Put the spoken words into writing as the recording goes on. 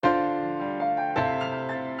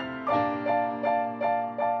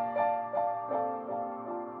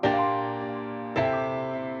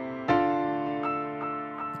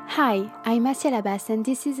Hi, I'm Asia Labas and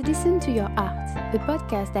this is Listen to Your Art, a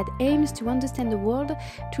podcast that aims to understand the world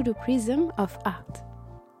through the prism of art.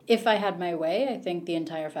 If I had my way, I think the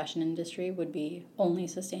entire fashion industry would be only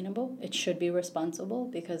sustainable. It should be responsible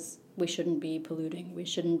because we shouldn't be polluting. We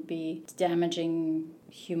shouldn't be damaging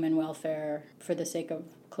human welfare for the sake of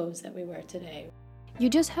clothes that we wear today. You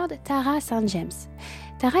just heard Tara St. James.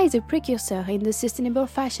 Tara is a precursor in the sustainable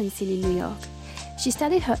fashion scene in New York. She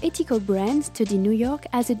started her ethical brand, Study New York,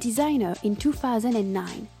 as a designer in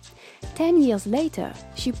 2009. 10 years later,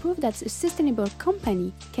 she proved that a sustainable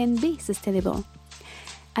company can be sustainable.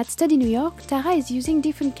 At Study New York, Tara is using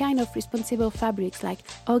different kinds of responsible fabrics like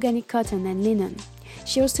organic cotton and linen.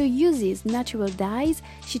 She also uses natural dyes,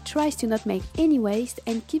 she tries to not make any waste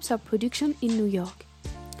and keeps her production in New York.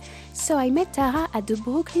 So I met Tara at the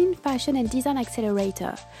Brooklyn Fashion and Design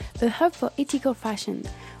Accelerator, a hub for ethical fashion,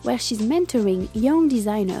 where she's mentoring young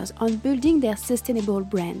designers on building their sustainable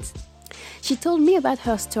brands. She told me about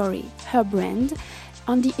her story, her brand,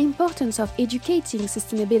 on the importance of educating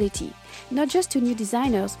sustainability, not just to new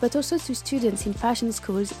designers, but also to students in fashion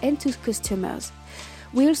schools and to customers.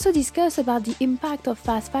 We also discuss about the impact of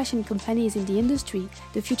fast fashion companies in the industry,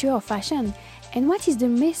 the future of fashion, and what is the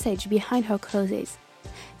message behind her clothes.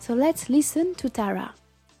 So let's listen to Tara.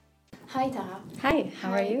 Hi Tara. Hi,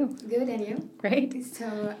 how are you? Good, and you? Great.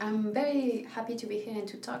 So I'm very happy to be here and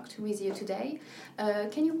to talk with you today.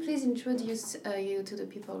 Can you please introduce you to the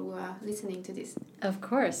people who are listening to this? Of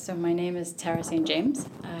course. So my name is Tara St. James.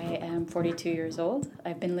 I am 42 years old.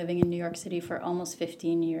 I've been living in New York City for almost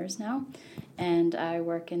 15 years now, and I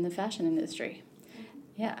work in the fashion industry.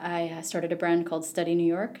 Yeah, I started a brand called Study New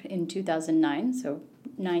York in 2009, so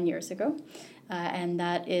 9 years ago. And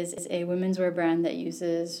that is a women's wear brand that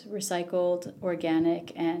uses recycled,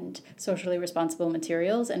 organic, and socially responsible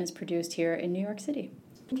materials and is produced here in New York City.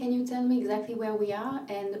 Can you tell me exactly where we are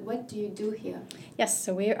and what do you do here? Yes,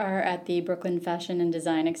 so we are at the Brooklyn Fashion and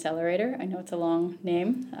Design Accelerator. I know it's a long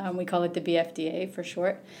name. We call it the BFDA for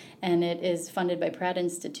short. And it is funded by Pratt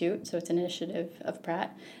Institute, so it's an initiative of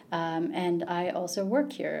Pratt. And I also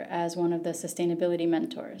work here as one of the sustainability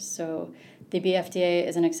mentors. So the BFDA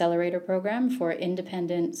is an accelerator program for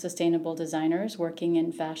independent, sustainable designers working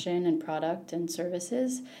in fashion and product and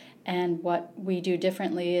services. And what we do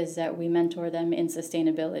differently is that we mentor them in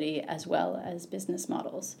sustainability as well as business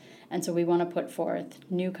models. And so we want to put forth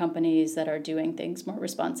new companies that are doing things more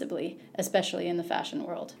responsibly, especially in the fashion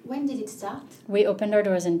world. When did it start? We opened our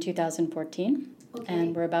doors in 2014. Okay.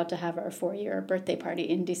 And we're about to have our 4-year birthday party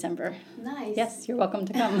in December. Nice. Yes, you're welcome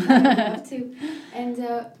to come. I would love to.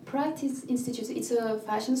 And Pratt Institute, it's a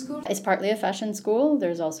fashion school? It's partly a fashion school.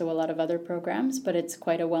 There's also a lot of other programs, but it's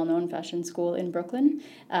quite a well-known fashion school in Brooklyn.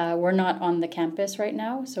 We're not on the campus right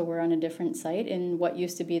now, so we're on a different site in what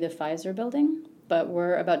used to be the Pfizer building, but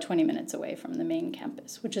we're about 20 minutes away from the main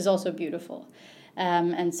campus, which is also beautiful.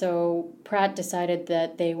 And so Pratt decided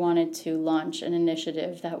that they wanted to launch an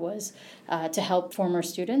initiative that was to help former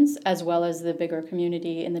students as well as the bigger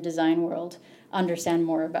community in the design world understand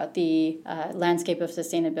more about the landscape of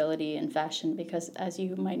sustainability in fashion because, as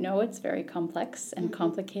you might know, it's very complex and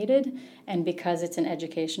complicated. And because it's an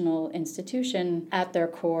educational institution at their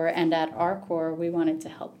core and at our core, we wanted to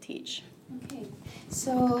help teach. Okay.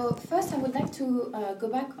 So first I would like to go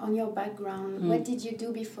back on your background. What did you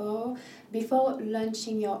do before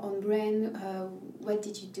launching your own brand? What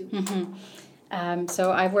did you do?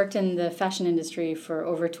 So I've worked in the fashion industry for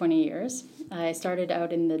over 20 years. I started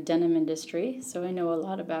out in the denim industry, so I know a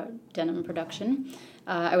lot about denim production.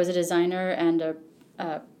 I was a designer and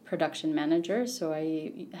a production manager, so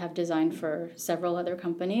I have designed for several other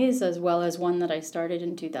companies as well as one that I started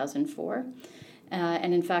in 2004.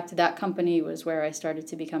 And in fact, that company was where I started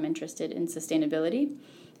to become interested in sustainability.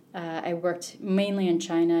 I worked mainly in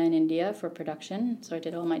China and India for production, so I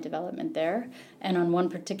did all my development there. And on one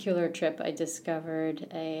particular trip, I discovered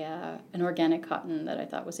an organic cotton that I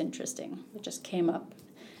thought was interesting. It just came up.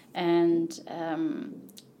 And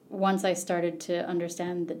once I started to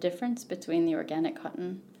understand the difference between the organic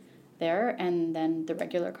cotton there and then the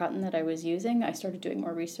regular cotton that I was using, I started doing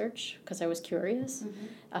more research because I was curious.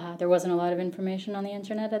 There wasn't a lot of information on the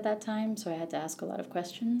internet at that time, so I had to ask a lot of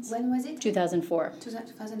questions. When was it? 2004.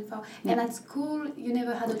 2004. Yeah. And at school, you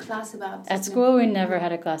never had a class about it? At school, we never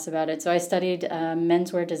had a class about it. So I studied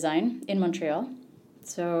menswear design in Montreal.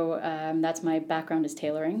 So that's my background is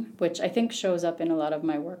tailoring, which I think shows up in a lot of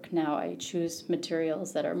my work now. I choose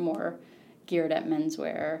materials that are more geared at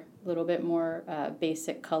menswear, a little bit more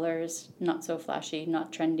basic colors, not so flashy,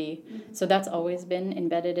 not trendy. So that's always been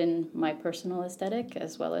embedded in my personal aesthetic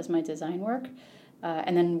as well as my design work.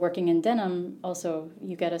 And then working in denim, also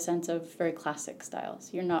you get a sense of very classic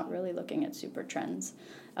styles. You're not really looking at super trends.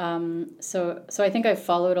 So I think I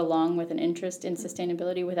followed along with an interest in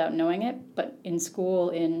sustainability without knowing it. But in school,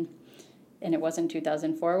 and it wasn't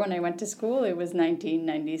 2004 when I went to school, it was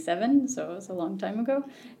 1997, so it was a long time ago.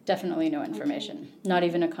 Definitely no information, not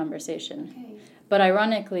even a conversation. Okay. But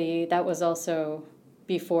ironically, that was also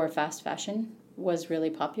before fast fashion was really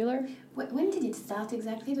popular. When did it start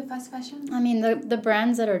exactly, the fast fashion? I mean, the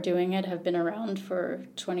brands that are doing it have been around for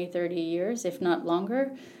 20, 30 years, if not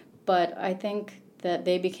longer. But I think that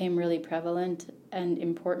they became really prevalent and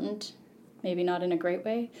important, maybe not in a great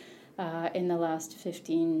way, in the last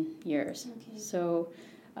 15 years. Okay. So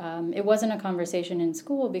it wasn't a conversation in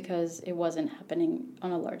school because it wasn't happening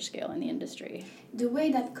on a large scale in the industry. The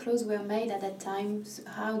way that clothes were made at that time,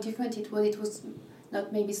 how different it was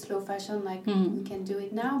not maybe slow fashion like we can do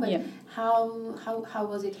it now, but Yeah. how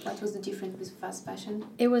was it? What was the difference with fast fashion?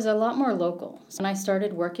 It was a lot more local. So when I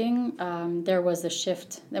started working, there was a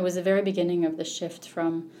shift. There was the very beginning of the shift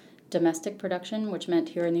from domestic production, which meant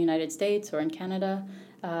here in the United States or in Canada,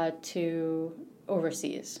 to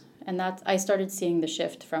overseas. And that I started seeing the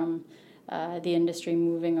shift from the industry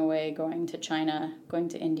moving away, going to China, going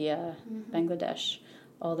to India, Bangladesh,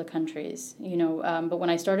 all the countries, but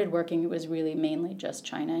when I started working, it was really mainly just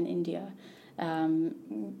China and India,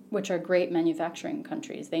 which are great manufacturing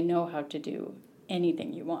countries. They know how to do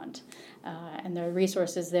anything you want, and the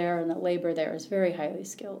resources there and the labor there is very highly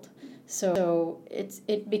skilled. So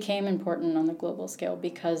it became important on the global scale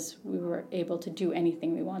because we were able to do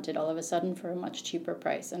anything we wanted all of a sudden for a much cheaper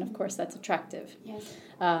price, and of course that's attractive. Yes.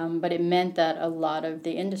 But it meant that a lot of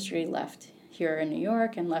the industry left here in New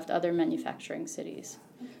York and left other manufacturing cities.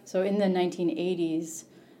 So in the 1980s,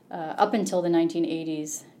 up until the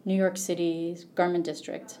 1980s, New York City's garment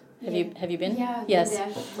district. Have you been? Yeah. Yes. Yeah.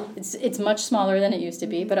 It's much smaller than it used to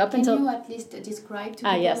be, but up until. Can you at least describe to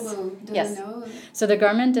people Yes. who don't Yes. know? So the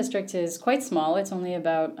garment district is quite small. It's only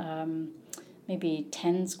about maybe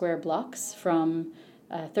 10 square blocks from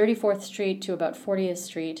 34th Street to about 40th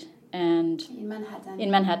Street, and In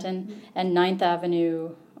Manhattan. And 9th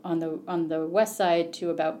Avenue on the west side to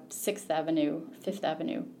about 6th Avenue, 5th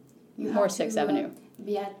Avenue, more 6th Avenue.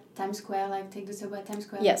 Be at Times Square, like take the subway at Times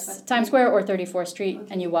Square? Yes, Times Square or 34th Street, Okay.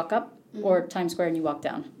 and you walk up, or Times Square and you walk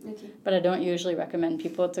down. Okay. But I don't usually recommend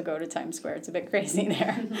people to go to Times Square. It's a bit crazy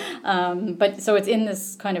there. But so it's in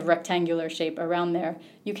this kind of rectangular shape around there.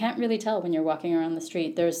 You can't really tell when you're walking around the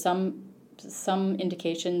street. There's some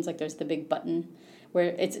indications, like there's the big button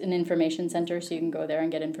where it's an information center, so you can go there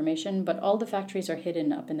and get information, but all the factories are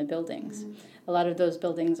hidden up in the buildings. A lot of those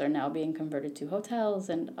buildings are now being converted to hotels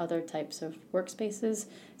and other types of workspaces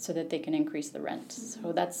so that they can increase the rent.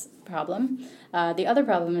 So that's a problem. The other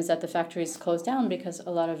problem is that the factories closed down because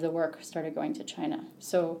a lot of the work started going to China.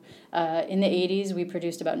 So in the 80s, we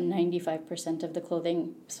produced about 95% of the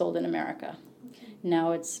clothing sold in America. Okay.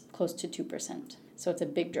 Now it's close to 2%. So it's a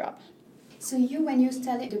big drop. So when you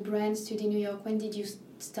studied the brand study in New York, when did you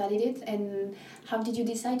study it, and how did you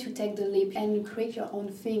decide to take the leap and create your own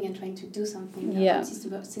thing and trying to do something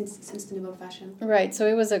about sustainable fashion? Right. So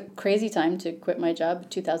it was a crazy time to quit my job,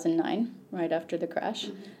 2009, right after the crash.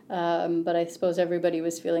 But I suppose everybody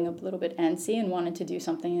was feeling a little bit antsy and wanted to do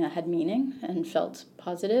something that had meaning and felt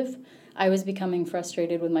positive. I was becoming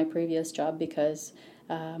frustrated with my previous job because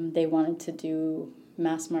they wanted to do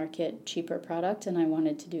mass market, cheaper product, and I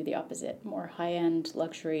wanted to do the opposite, more high-end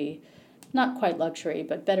luxury, not quite luxury,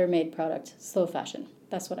 but better made product, slow fashion.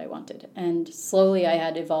 That's what I wanted. And slowly I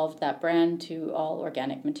had evolved that brand to all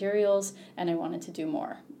organic materials, and I wanted to do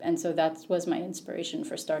more. And so that was my inspiration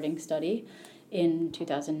for starting Study in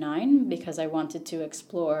 2009, because I wanted to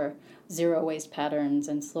explore zero waste patterns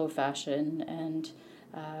and slow fashion and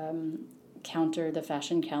counter the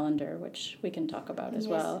fashion calendar, which we can talk about as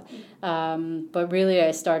well. But really, I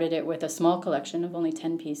started it with a small collection of only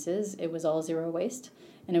 10 pieces. It was all zero waste,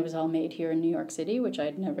 and it was all made here in New York City, which I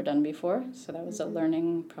had never done before. So that was a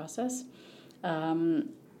learning process.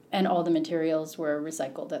 And all the materials were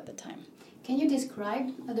recycled at the time. Can you describe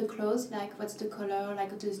the clothes? Like, what's the color?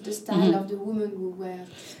 Like, the style of the woman who wear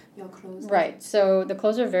your clothes? Right. So the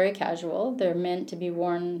clothes are very casual. They're meant to be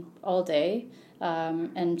worn all day.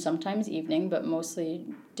 And sometimes evening, but mostly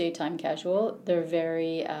daytime casual. They're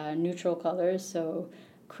very neutral colors, so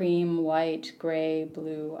cream, white, gray,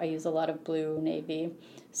 blue. I use a lot of blue, navy,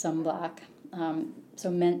 some black. So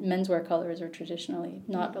menswear colors are traditionally,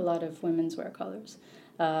 not a lot of women's wear colors.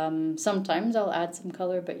 Sometimes I'll add some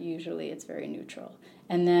color, but usually it's very neutral.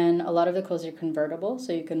 And then a lot of the clothes are convertible,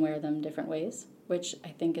 so you can wear them different ways, which I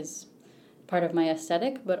think is part of my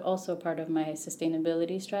aesthetic, but also part of my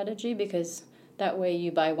sustainability strategy, because That way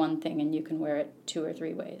you buy one thing and you can wear it 2 or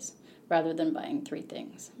 3 ways rather than buying 3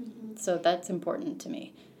 things. So that's important to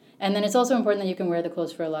me. And then it's also important that you can wear the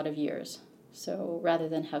clothes for a lot of years. So rather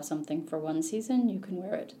than have something for one season, you can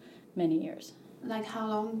wear it many years. Like how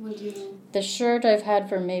long would you... The shirt I've had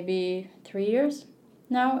for maybe 3 years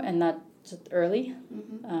now, and that's early.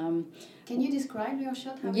 Can you describe your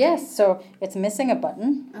shirt? Yes, so it's missing a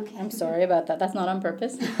button. Okay. I'm sorry about that. That's not on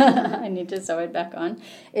purpose. I need to sew it back on.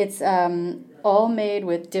 It's all made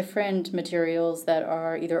with different materials that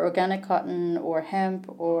are either organic cotton or hemp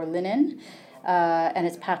or linen, and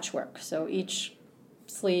it's patchwork. So each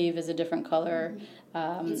sleeve is a different color.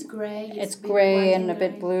 It's gray. It's gray and a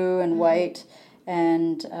bit blue and white,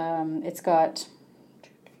 and it's got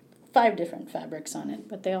 5 different fabrics on it,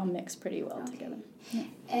 but they all mix pretty well together. Yeah.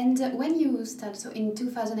 And when you started, so in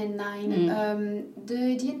 2009,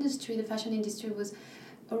 the fashion industry was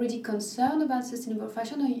already concerned about sustainable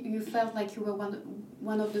fashion, or you felt like you were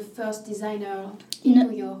one of the first designers in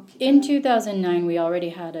New York? In 2009, we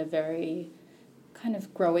already had a very kind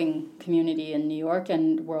of growing community in New York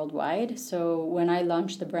and worldwide. So when I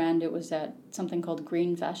launched the brand, it was at something called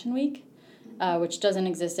Green Fashion Week, which doesn't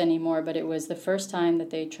exist anymore, but it was the first time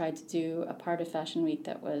that they tried to do a part of Fashion Week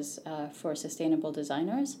that was for sustainable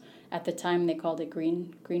designers. At the time, they called it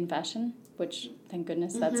Green Fashion, which, thank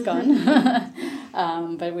goodness, that's gone.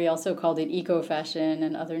 But we also called it Eco Fashion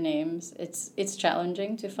and other names. It's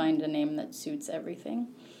challenging to find a name that suits everything.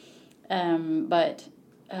 But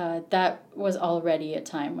that was already a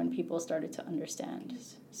time when people started to understand.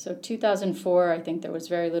 So 2004, I think there was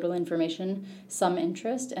very little information, some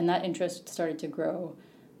interest, and that interest started to grow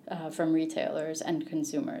from retailers and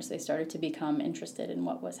consumers. They started to become interested in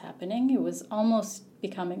what was happening. It was almost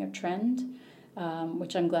becoming a trend,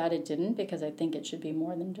 which I'm glad it didn't, because I think it should be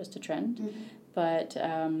more than just a trend. But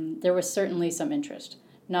there was certainly some interest,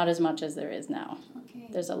 not as much as there is now. Okay.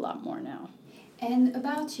 There's a lot more now. And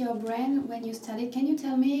about your brand, when you started, can you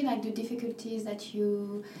tell me like the difficulties that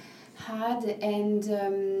you had, and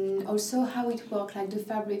also how it worked, like the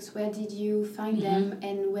fabrics, where did you find them,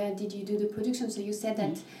 and where did you do the production? So you said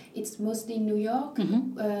that it's mostly New York,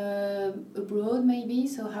 abroad maybe,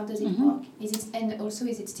 so how does it work? Is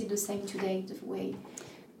it still the same today, the way?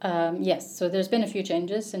 Yes, so there's been a few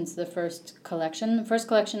changes since the first collection. The first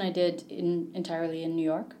collection I did entirely in New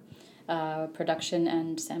York, production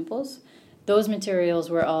and samples. Those materials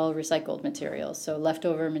were all recycled materials, so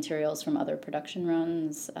leftover materials from other production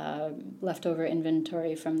runs, leftover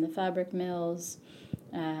inventory from the fabric mills,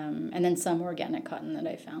 and then some organic cotton that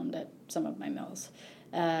I found at some of my mills.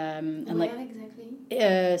 Where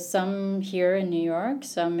exactly? Some here in New York,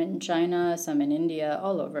 some in China, some in India,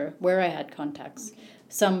 all over, where I had contacts. Okay.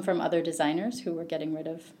 Some from other designers who were getting rid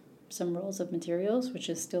of some rolls of materials, which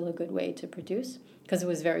is still a good way to produce, because it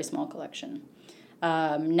was a very small collection.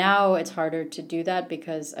 Now it's harder to do that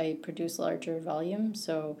because I produce larger volume,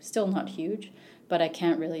 so still not huge, but I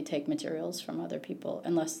can't really take materials from other people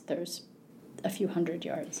unless there's a few hundred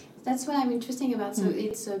yards. That's what I'm interested about. So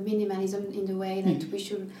it's minimalism in the way that we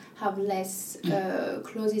should have less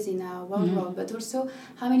clothes in our wardrobe, but also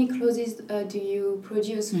how many clothes do you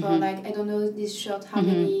produce for, like, I don't know, this shirt, how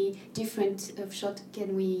many different shirts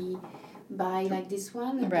can we buy, like this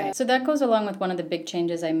one? Right. So that goes along with one of the big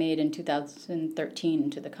changes I made in 2013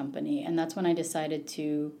 to the company, and that's when I decided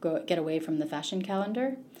to get away from the fashion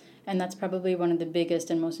calendar, and that's probably one of the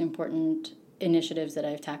biggest and most important initiatives that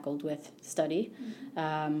I've tackled with Study,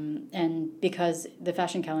 and because the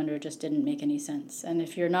fashion calendar just didn't make any sense. And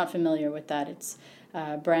if you're not familiar with that, it's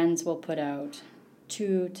brands will put out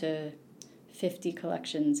 2 to 50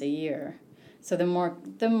 collections a year. So the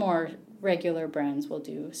more regular brands will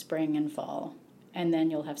do spring and fall, and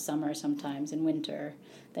then you'll have summer sometimes and winter.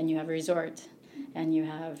 Then you have resort, and you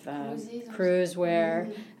have cruise wear.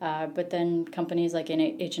 But then companies like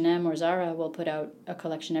H&M or Zara will put out a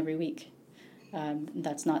collection every week.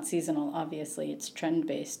 That's not seasonal, obviously. It's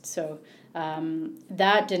trend-based. So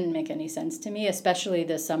that didn't make any sense to me, especially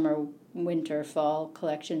the summer, winter, fall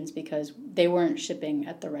collections, because they weren't shipping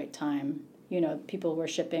at the right time. You know, people were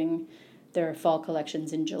shipping their fall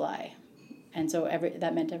collections in July. And so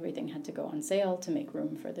that meant everything had to go on sale to make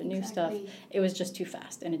room for the new stuff. It was just too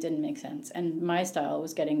fast, and it didn't make sense. And my style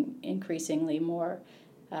was getting increasingly more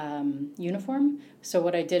uniform. So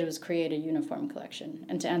what I did was create a uniform collection.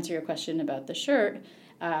 And to answer your question about the shirt,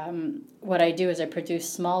 what I do is I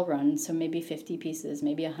produce small runs, so maybe 50 pieces,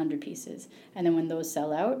 maybe 100 pieces. And then when those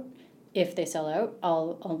sell out, if they sell out,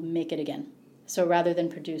 I'll make it again. So rather than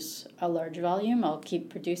produce a large volume, I'll keep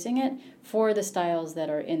producing it for the styles that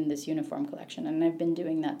are in this uniform collection. And I've been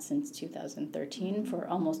doing that since 2013 for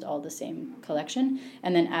almost all the same collection,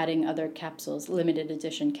 and then adding other capsules, limited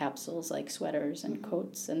edition capsules like sweaters and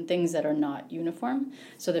coats and things that are not uniform.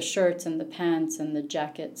 So the shirts and the pants and the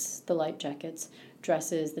jackets, the light jackets,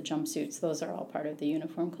 dresses, the jumpsuits, those are all part of the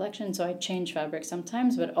uniform collection. So I change fabric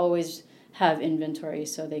sometimes, but always have inventory,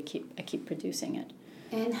 so I keep producing it.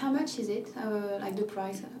 And how much is it, like the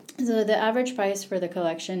price? So the average price for the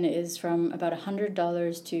collection is from about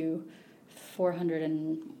 $100 to $400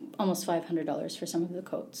 and almost $500 for some of the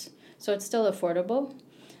coats. So it's still affordable,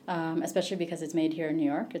 especially because it's made here in New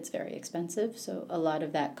York. It's very expensive, so a lot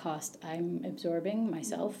of that cost I'm absorbing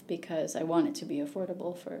myself because I want it to be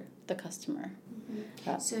affordable for the customer.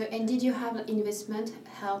 So, and did you have investment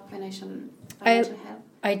help, financial help?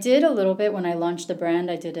 I did a little bit when I launched the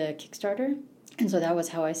brand. I did a Kickstarter, and so that was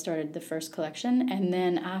how I started the first collection. And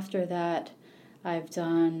then after that, I've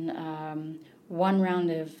done one round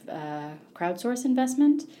of crowdsource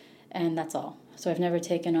investment, and that's all. So I've never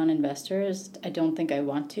taken on investors. I don't think I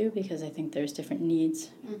want to because I think there's different needs,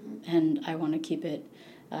 and I want to keep it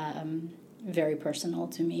very personal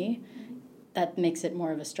to me. That makes it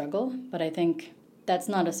more of a struggle, but I think that's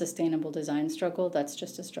not a sustainable design struggle. That's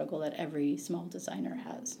just a struggle that every small designer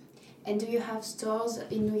has. And do you have stores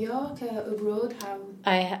in New York, abroad?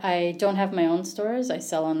 I don't have my own stores. I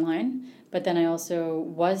sell online. But then I also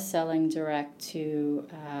was selling direct to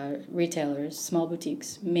retailers, small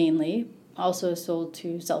boutiques mainly. Also sold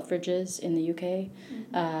to Selfridges in the UK,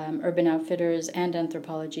 Urban Outfitters, and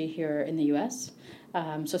Anthropologie here in the US.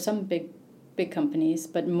 So some big companies,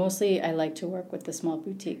 but mostly I like to work with the small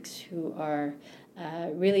boutiques who are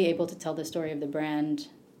really able to tell the story of the brand.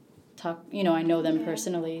 I know them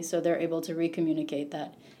personally, so they're able to re-communicate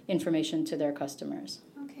that information to their customers.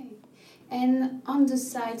 Okay. And on the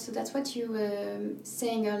side, so that's what you were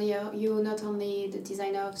saying earlier, you're not only the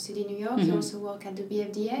designer of Study New York, you also work at the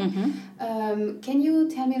BFDA. Can you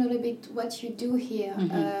tell me a little bit what you do here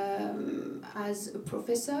as a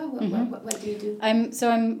professor? What do you do?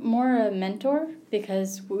 I'm more a mentor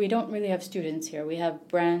because we don't really have students here. We have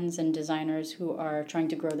brands and designers who are trying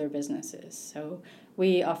to grow their businesses. So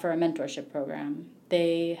we offer a mentorship program.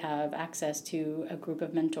 They have access to a group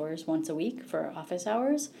of mentors once a week for office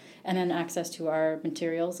hours, and then access to our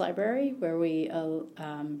materials library where we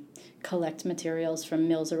collect materials from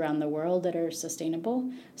mills around the world that are sustainable.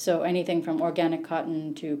 So anything from organic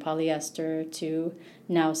cotton to polyester to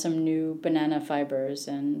now some new banana fibers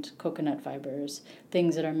and coconut fibers,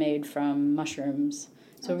 things that are made from mushrooms.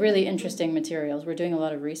 So really interesting materials. We're doing a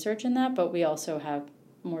lot of research in that, but we also have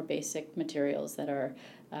more basic materials that are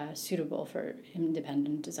suitable for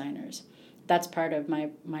independent designers. That's part of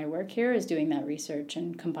my work here, is doing that research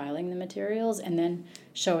and compiling the materials and then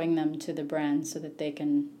showing them to the brands so that they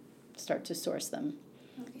can start to source them.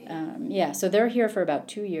 Okay. So they're here for about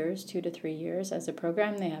 2 to 3 years as a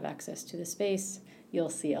program. They have access to the space. You'll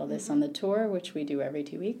see all this on the tour, which we do every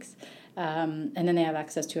 2 weeks. And then they have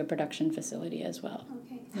access to a production facility as well.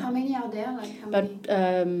 Okay. Yeah. How many are there? About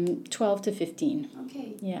 12 to 15.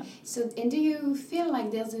 Okay. Yeah. So, and do you feel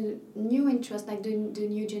like there's a new interest, like the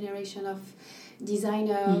new generation of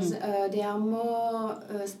designers, they are more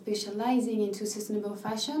specializing into sustainable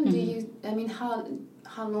fashion?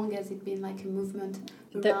 How long has it been like a movement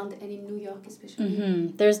around, and in New York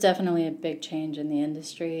especially? There's definitely a big change in the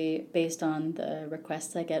industry based on the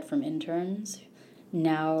requests I get from interns.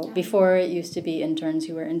 Now, before it used to be interns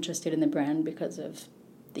who were interested in the brand because of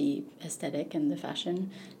the aesthetic and the fashion.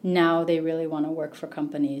 Now they really want to work for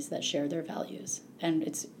companies that share their values. And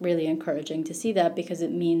it's really encouraging to see that because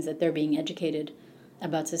it means that they're being educated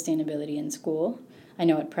about sustainability in school. I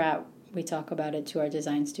know at Pratt we talk about it to our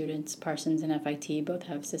design students. Parsons and FIT both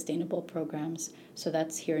have sustainable programs. So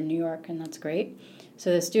that's here in New York, and that's great.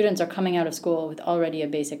 So the students are coming out of school with already a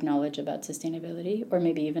basic knowledge about sustainability, or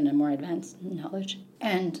maybe even a more advanced knowledge.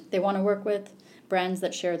 And they want to work with brands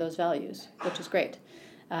that share those values, which is great.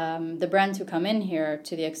 The brands who come in here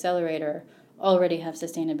to the accelerator already have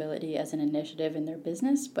sustainability as an initiative in their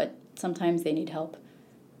business, but sometimes they need help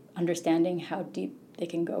understanding how deep they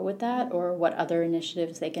can go with that or what other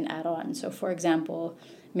initiatives they can add on. So, for example,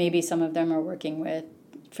 maybe some of them are working with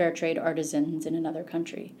fair trade artisans in another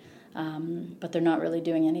country. but they're not really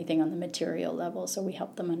doing anything on the material level. So we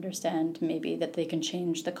help them understand maybe that they can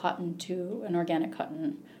change the cotton to an organic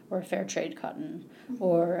cotton or a fair trade cotton,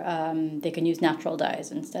 or they can use natural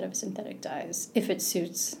dyes instead of synthetic dyes if it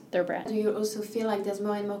suits their brand. Do you also feel like there's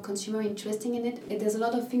more and more consumer interested in it? There's a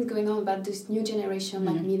lot of things going on about this new generation,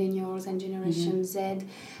 like millennials and Generation Z,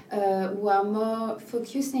 who are more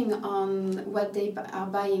focusing on what they are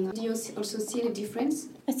buying. Do you also see the difference?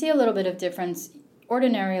 I see a little bit of difference.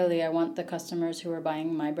 Ordinarily, I want the customers who are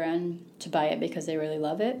buying my brand to buy it because they really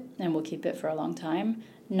love it and will keep it for a long time,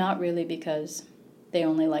 not really because they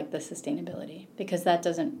only like the sustainability, because that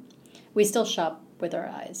doesn't, we still shop with our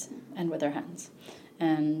eyes and with our hands.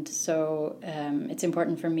 And so it's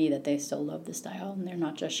important for me that they still love the style and they're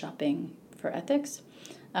not just shopping for ethics.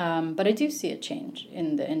 But I do see a change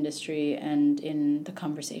in the industry and in the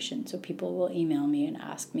conversation. So people will email me and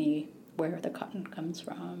ask me where the cotton comes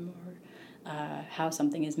from, or how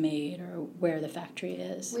something is made, or where the factory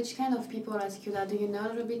is. Which kind of people ask you that? Do you know a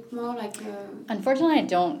little bit more? Unfortunately, I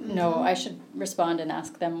don't know. I should respond and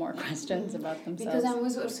ask them more questions about themselves. Because I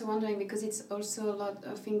was also wondering, because it's also a lot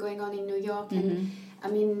of things going on in New York, and I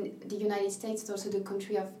mean, the United States is also the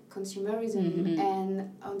country of consumerism,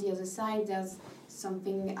 and on the other side, there's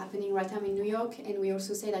something happening right now in New York, and we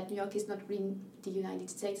also say that New York is not really the United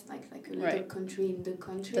States, like a little country in the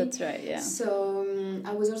country. That's right, yeah. So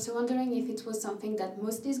I was also wondering if it was something that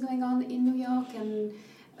mostly is going on in New York and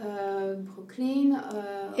Brooklyn.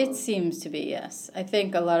 It seems to be, yes. I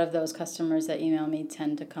think a lot of those customers that email me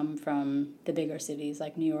tend to come from the bigger cities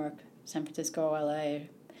like New York, San Francisco, LA.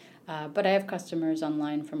 But I have customers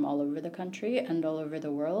online from all over the country and all over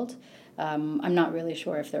the world. I'm not really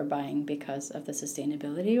sure if they're buying because of the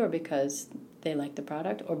sustainability or because they like the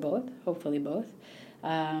product, or both, hopefully both.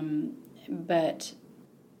 But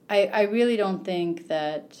I really don't think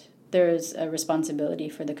that there's a responsibility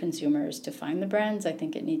for the consumers to find the brands. I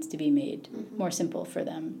think it needs to be made more simple for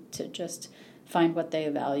them to just find what they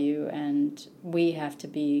value, and we have to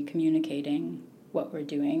be communicating what we're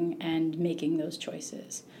doing and making those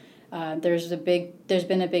choices. There's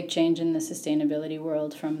been a big change in the sustainability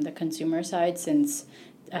world from the consumer side since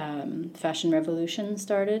Fashion Revolution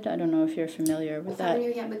started. I don't know if you're familiar with that.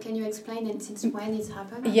 Yeah, but can you explain it, since when it's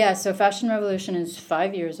happened? Yeah, so Fashion Revolution is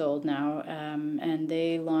 5 years old now, and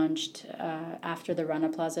they launched after the Rana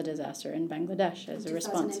Plaza disaster in Bangladesh as a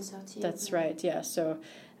response. That's right, yeah. So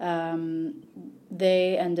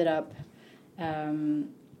they ended up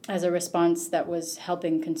as a response that was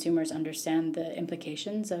helping consumers understand the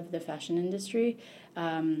implications of the fashion industry,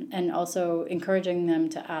 and also encouraging them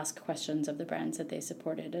to ask questions of the brands that they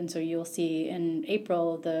supported. And so you'll see in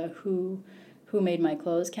April the Who Made My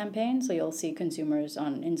Clothes campaign. So you'll see consumers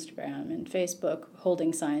on Instagram and Facebook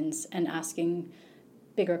holding signs and asking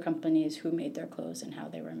bigger companies who made their clothes and how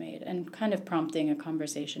they were made, and kind of prompting a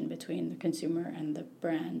conversation between the consumer and the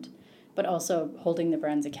brand, but also holding the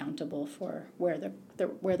brands accountable for where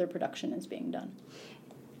their production is being done.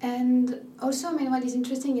 And also, I mean, what is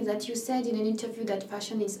interesting is that you said in an interview that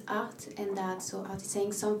fashion is art, and that so art is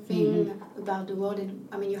saying something about the world, and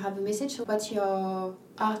I mean, you have a message. So what your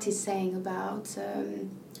art is saying about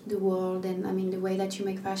the world, and I mean, the way that you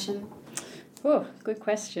make fashion? Oh, good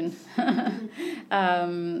question.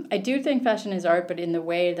 I do think fashion is art, but in the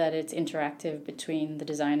way that it's interactive between the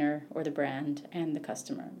designer or the brand and the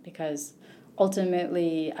customer, because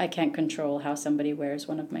ultimately I can't control how somebody wears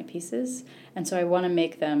one of my pieces, and so I want to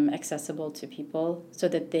make them accessible to people so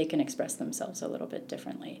that they can express themselves a little bit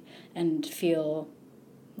differently and feel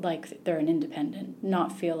like they're an independent,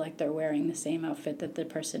 not feel like they're wearing the same outfit that the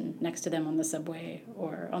person next to them on the subway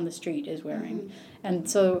or on the street is wearing. And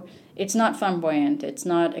so it's not flamboyant, it's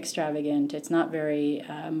not extravagant, it's not very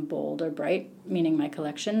bold or bright, meaning my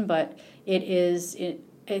collection, but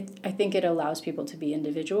I think it allows people to be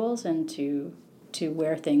individuals and to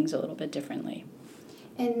wear things a little bit differently.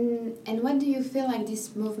 And what do you feel like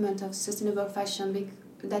this movement of sustainable fashion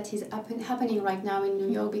that is happening right now in New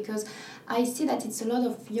York? Because I see that it's a lot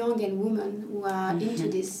of young and women who are into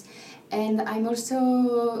this, and I'm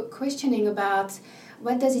also questioning about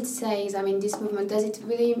what does it say? I mean, this movement,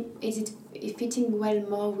 is it fitting well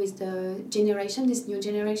more with the generation, this new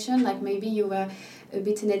generation? Like maybe you were a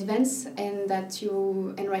bit in advance, and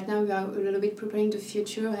right now you are a little bit preparing the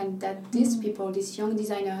future, and that these people, this young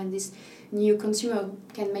designer and this new consumer,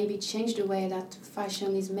 can maybe change the way that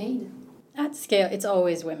fashion is made. At scale, it's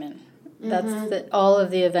always women. That's all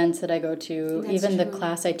of the events that I go to. That's even true. The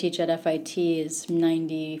class I teach at FIT is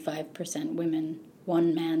 95% women,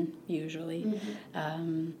 one man usually.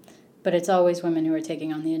 But it's always women who are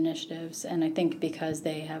taking on the initiatives. And I think because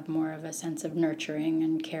they have more of a sense of nurturing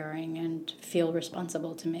and caring and feel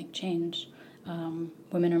responsible to make change,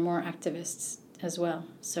 women are more activists as well.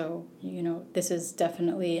 So, this is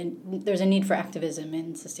definitely, there's a need for activism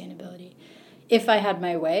in sustainability. If I had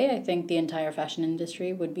my way, I think the entire fashion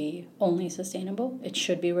industry would be only sustainable. It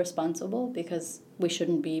should be responsible because we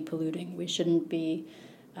shouldn't be polluting. We shouldn't be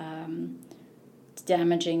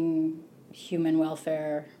damaging human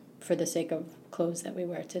welfare for the sake of clothes that we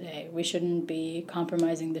wear today. We shouldn't be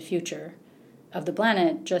compromising the future of the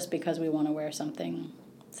planet just because we want to wear something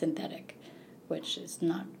synthetic, which is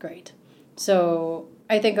not great. So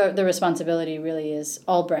I think the responsibility really is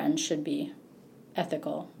all brands should be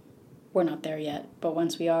ethical. We're not there yet, but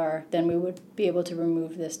once we are, then we would be able to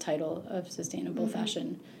remove this title of sustainable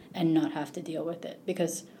fashion and not have to deal with it,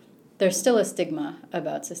 because there's still a stigma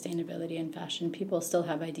about sustainability in fashion. People still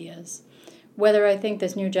have ideas. Whether I think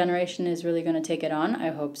this new generation is really going to take it on, I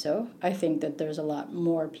hope so. I think that there's a lot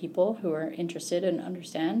more people who are interested and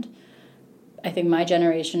understand. I think my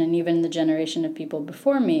generation and even the generation of people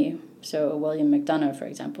before me, so William McDonough, for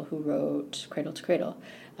example, who wrote Cradle to Cradle,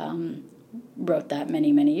 wrote that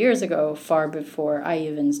many, many years ago, far before I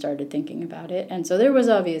even started thinking about it. And so there was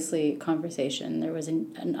obviously conversation. There was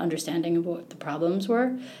an understanding of what the problems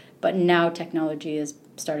were. But now technology has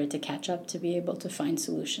started to catch up to be able to find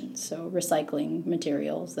solutions. So recycling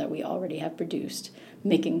materials that we already have produced,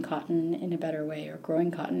 making cotton in a better way or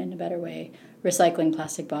growing cotton in a better way, recycling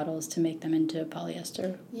plastic bottles to make them into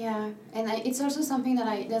polyester. Yeah, and it's also something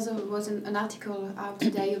that there was an article out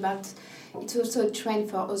today about. It's also a trend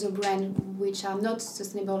for other brands which are not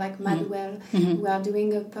sustainable, like Madwell, who are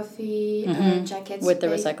doing a puffy jackets with the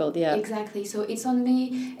recycled, yeah. Exactly. So it's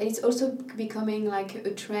also becoming like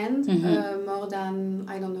a trend more than,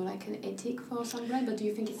 I don't know, like an ethic for some brand. But do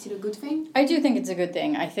you think it's still a good thing? I do think it's a good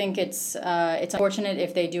thing. I think it's unfortunate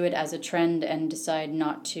if they do it as a trend and decide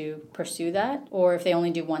not to pursue that, or if they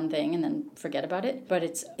only do one thing and then forget about it. But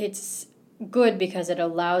it's good because it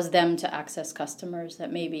allows them to access customers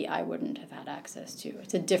that maybe I wouldn't have had access to.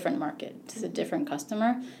 It's a different market. It's a different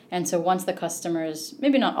customer. And so once the customers,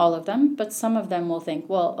 maybe not all of them, but some of them will think,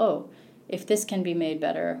 well, if this can be made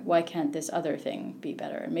better, why can't this other thing be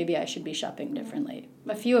better? Maybe I should be shopping differently.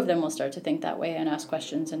 A few of them will start to think that way and ask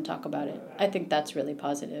questions and talk about it. I think that's really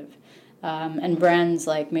positive. And brands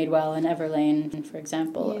like Madewell and Everlane, for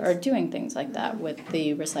example, are doing things like that with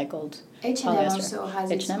the recycled H&M polyester. Also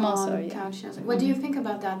has its own conscious. What do you think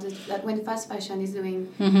about that when fast fashion is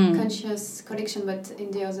doing conscious collection, but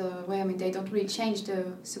in the other way, I mean, they don't really change the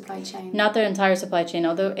supply chain? Not their entire supply chain,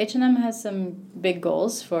 although H&M has some big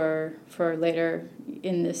goals for later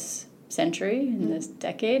in this century, in this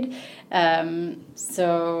decade.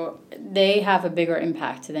 So they have a bigger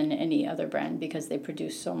impact than any other brand because they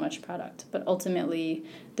produce so much product. But ultimately,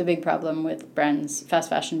 the big problem with brands, fast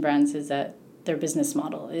fashion brands, is that their business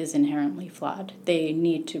model is inherently flawed. They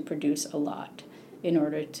need to produce a lot in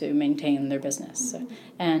order to maintain their business.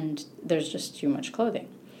 And there's just too much clothing.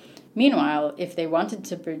 Meanwhile, if they wanted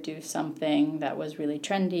to produce something that was really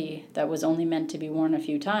trendy, that was only meant to be worn a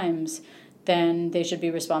few times, then they should be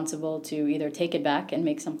responsible to either take it back and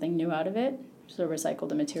make something new out of it, so recycle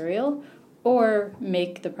the material, or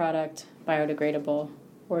make the product biodegradable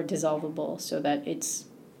or dissolvable so that it's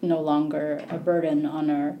no longer a burden on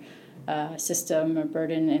our system, a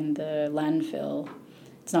burden in the landfill.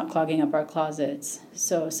 It's not clogging up our closets.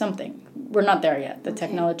 So something. We're not there yet. The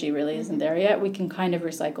technology really isn't there yet. We can kind of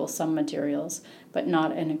recycle some materials, but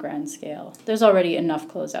not in a grand scale. There's already enough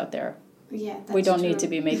clothes out there. Yeah, that's we don't true. need to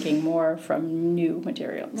be making more from new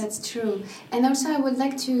materials. That's true. And also I would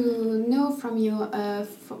like to know from you,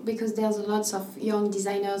 because there's lots of young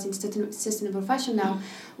designers in sustainable fashion now,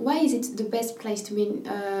 why is it the best place to be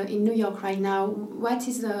in New York right now? What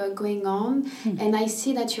is going on? And I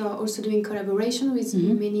see that you're also doing collaboration with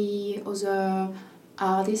many other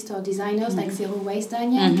artists or designers like Zero Waste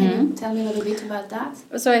Daniel. Can you tell me a little bit about that?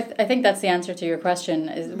 So I think that's the answer to your question.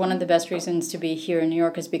 Is one of the best reasons to be here in New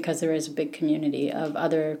York is because there is a big community of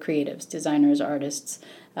other creatives, designers, artists.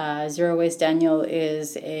 Zero Waste Daniel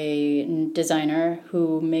is a designer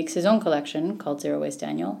who makes his own collection called Zero Waste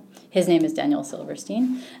Daniel. His name is Daniel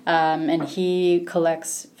Silverstein, and he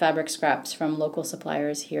collects fabric scraps from local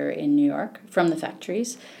suppliers here in New York, from the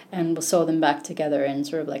factories, and will sew them back together in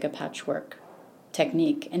sort of like a patchwork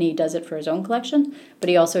technique. And he does it for his own collection, but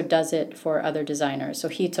he also does it for other designers. So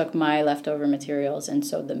he took my leftover materials and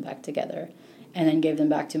sewed them back together and then gave them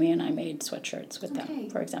back to me, and I made sweatshirts with them,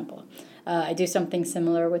 for example. I do something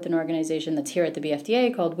similar with an organization that's here at the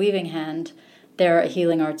BFDA called Weaving Hand, They're a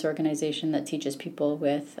healing arts organization that teaches people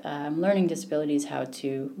with learning disabilities how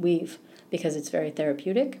to weave because it's very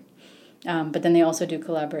therapeutic. But then they also do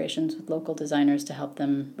collaborations with local designers to help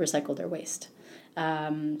them recycle their waste.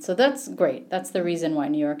 So that's great. That's the reason why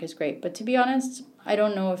New York is great. But to be honest, I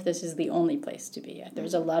don't know if this is the only place to be.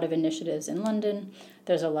 There's a lot of initiatives in London.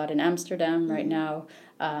 There's a lot in Amsterdam right now.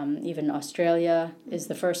 Even Australia is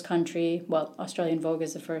the first country. Well, Australian Vogue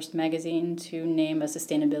is the first magazine to name a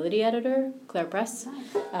sustainability editor, Claire Press.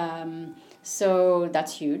 So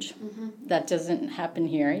that's huge. That doesn't happen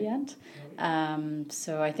here yet.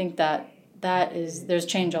 So I think there's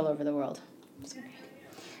change all over the world.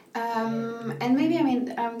 And maybe,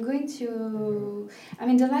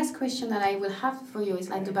 the last question that I will have for you is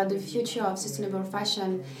like about the future of sustainable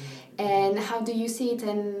fashion, and how do you see it,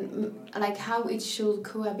 and like how it should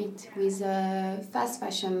cohabit with fast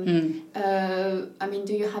fashion.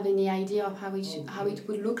 Do you have any idea of how it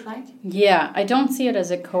would look like? Yeah, I don't see it as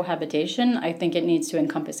a cohabitation. I think it needs to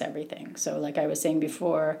encompass everything. So like I was saying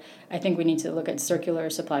before, I think we need to look at circular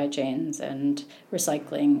supply chains and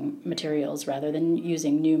recycling materials rather than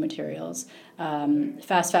using new materials.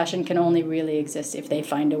 Fast fashion can only really exist if they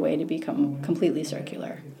find a way to become completely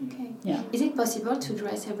circular. Okay. Yeah. Is it possible to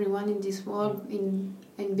dress everyone in this world in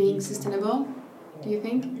being sustainable? Do you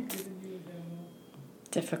think?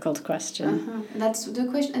 Difficult question. That's the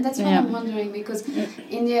question, and that's what I'm wondering, because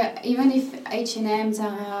even if H&M,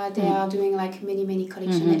 Zara, they are doing like many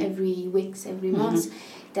collections every weeks, every month,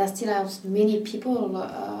 there still are many people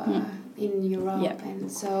in Europe,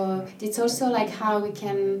 and so it's also like how we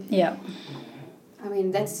can. Yeah. I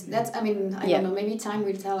don't know. Maybe time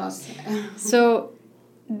will tell us. So.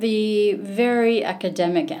 The very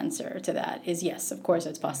academic answer to that is yes, of course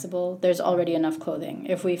it's possible. There's already enough clothing.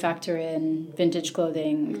 If we factor in vintage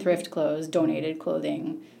clothing, thrift clothes, donated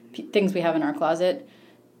clothing, things we have in our closet,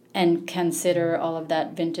 and consider all of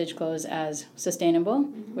that vintage clothes as sustainable,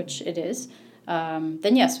 which it is,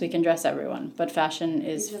 then yes, we can dress everyone. But fashion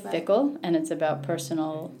is fickle, and it's about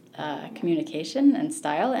personal communication and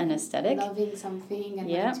style and aesthetic. Loving something and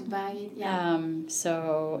wanting to buy it. Yeah.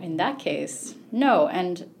 So in that case, no.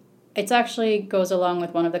 And it actually goes along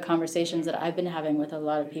with one of the conversations that I've been having with a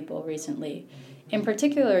lot of people recently, in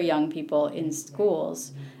particular young people in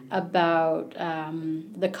schools, about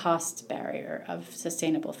the cost barrier of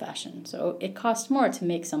sustainable fashion. So it costs more to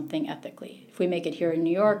make something ethically. If we make it here in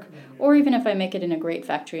New York, or even if I make it in a great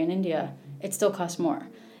factory in India, it still costs more.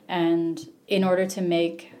 And in order to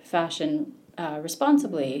make fashion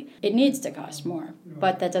responsibly, it needs to cost more.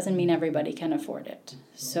 But that doesn't mean everybody can afford it.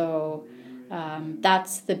 So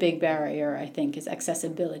that's the big barrier, I think, is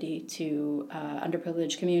accessibility to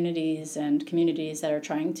underprivileged communities and communities that are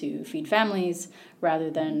trying to feed families rather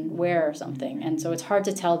than wear something. And so it's hard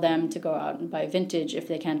to tell them to go out and buy vintage if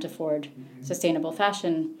they can't afford sustainable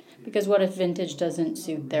fashion, because what if vintage doesn't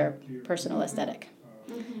suit their personal aesthetic?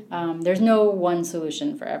 There's no one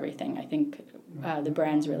solution for everything. I think the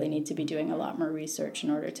brands really need to be doing a lot more research in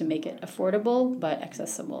order to make it affordable but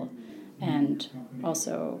accessible and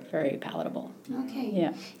also very palatable. Okay.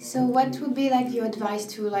 Yeah. So what would be like your advice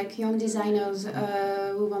to like young designers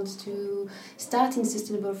who want to start in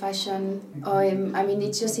sustainable fashion? Or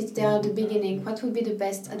it's there at the beginning. What would be the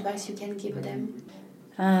best advice you can give them?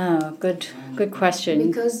 Good question.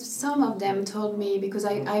 Because some of them told me, because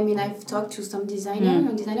I've talked to some designer,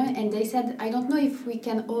 and they said, I don't know if we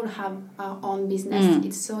can all have our own business.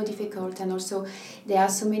 It's so difficult, and also there are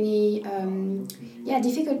so many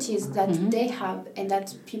difficulties that they have, and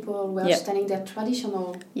that people were studying their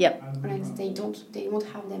traditional brands, they won't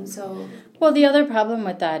have them. So well, the other problem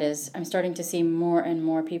with that is I'm starting to see more and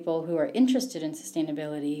more people who are interested in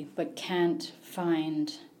sustainability but can't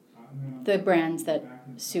find the brands that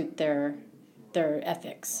suit their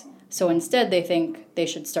ethics. So instead they think they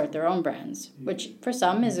should start their own brands, which for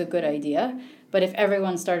some is a good idea, but if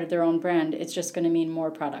everyone started their own brand, it's just going to mean more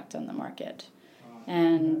product on the market.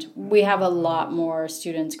 And we have a lot more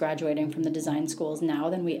students graduating from the design schools now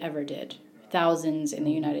than we ever did. Thousands in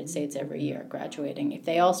the United States every year graduating. If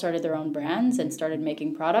they all started their own brands and started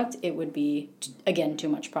making product, it would be, again, too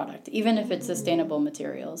much product. Even if it's sustainable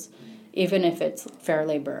materials, even if it's fair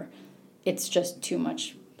labor, it's just too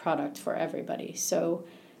much product for everybody. So,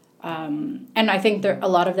 and I think a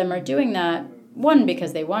lot of them are doing that, one,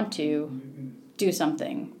 because they want to do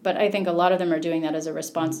something, but I think a lot of them are doing that as a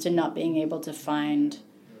response to not being able to find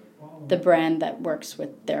the brand that works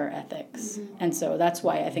with their ethics. And so that's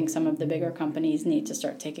why I think some of the bigger companies need to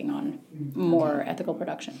start taking on more ethical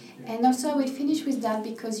production. And also I will finish with that,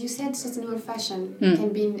 because you said sustainable fashion can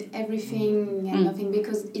be in everything and nothing,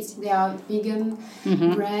 because they are vegan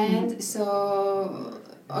brand. So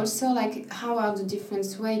Also, like, how are the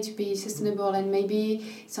different ways to be sustainable? And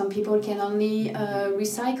maybe some people can only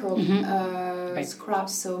recycle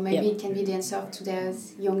scraps, so maybe it can be the answer to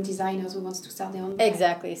those young designers who wants to start their own brand.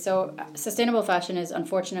 Exactly. So sustainable fashion is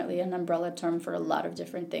unfortunately an umbrella term for a lot of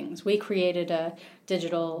different things. We created a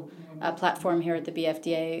digital platform here at the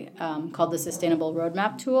BFDA called the Sustainable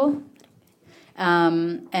Roadmap Tool.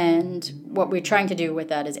 And what we're trying to do with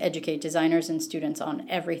that is educate designers and students on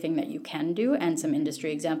everything that you can do and some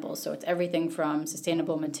industry examples. So it's everything from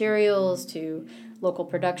sustainable materials to local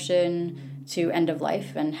production to end of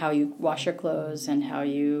life and how you wash your clothes and how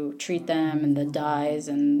you treat them and the dyes,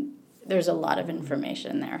 and there's a lot of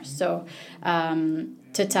information there. So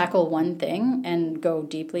to tackle one thing and go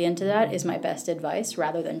deeply into that is my best advice,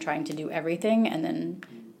 rather than trying to do everything and then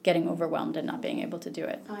getting overwhelmed and not being able to do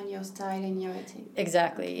it. Find your style and your ethic.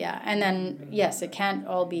 Exactly, yeah. And then, yes, it can't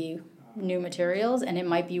all be new materials, and it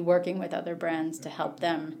might be working with other brands to help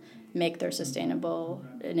them make their sustainable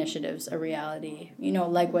initiatives a reality. You know,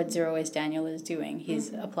 like what Zero Waste Daniel is doing.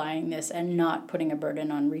 He's applying this and not putting a burden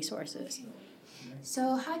on resources.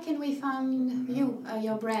 So how can we find you,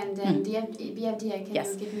 your brand, and the BFDA? Can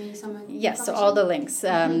you give me some information? Yes, so all the links.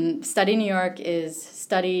 Study New York is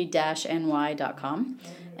study-ny.com,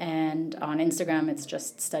 and on Instagram it's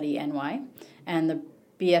just studyny, and the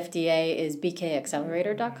BFDA is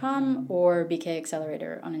bkaccelerator.com or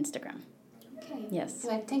bkaccelerator on Instagram. Okay. Yes.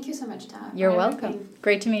 Well, thank you so much, Tara. You're welcome.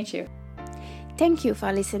 Great to meet you. Thank you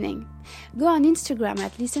for listening. Go on Instagram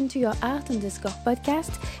at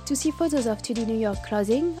listentoyourart_podcast to see photos of Study New York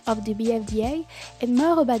clothing, of the BFDA, and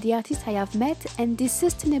more about the artists I have met and this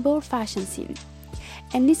sustainable fashion scene.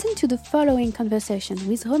 And listen to the following conversation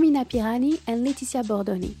with Romina Pirani and Leticia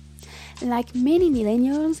Bordoni. Like many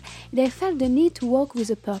millennials, they felt the need to work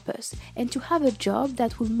with a purpose and to have a job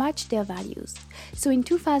that would match their values. So in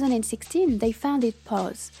 2016, they founded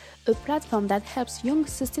Pause, a platform that helps young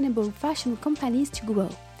sustainable fashion companies to grow.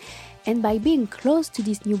 And by being close to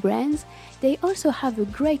these new brands, they also have a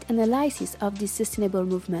great analysis of this sustainable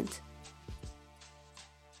movement.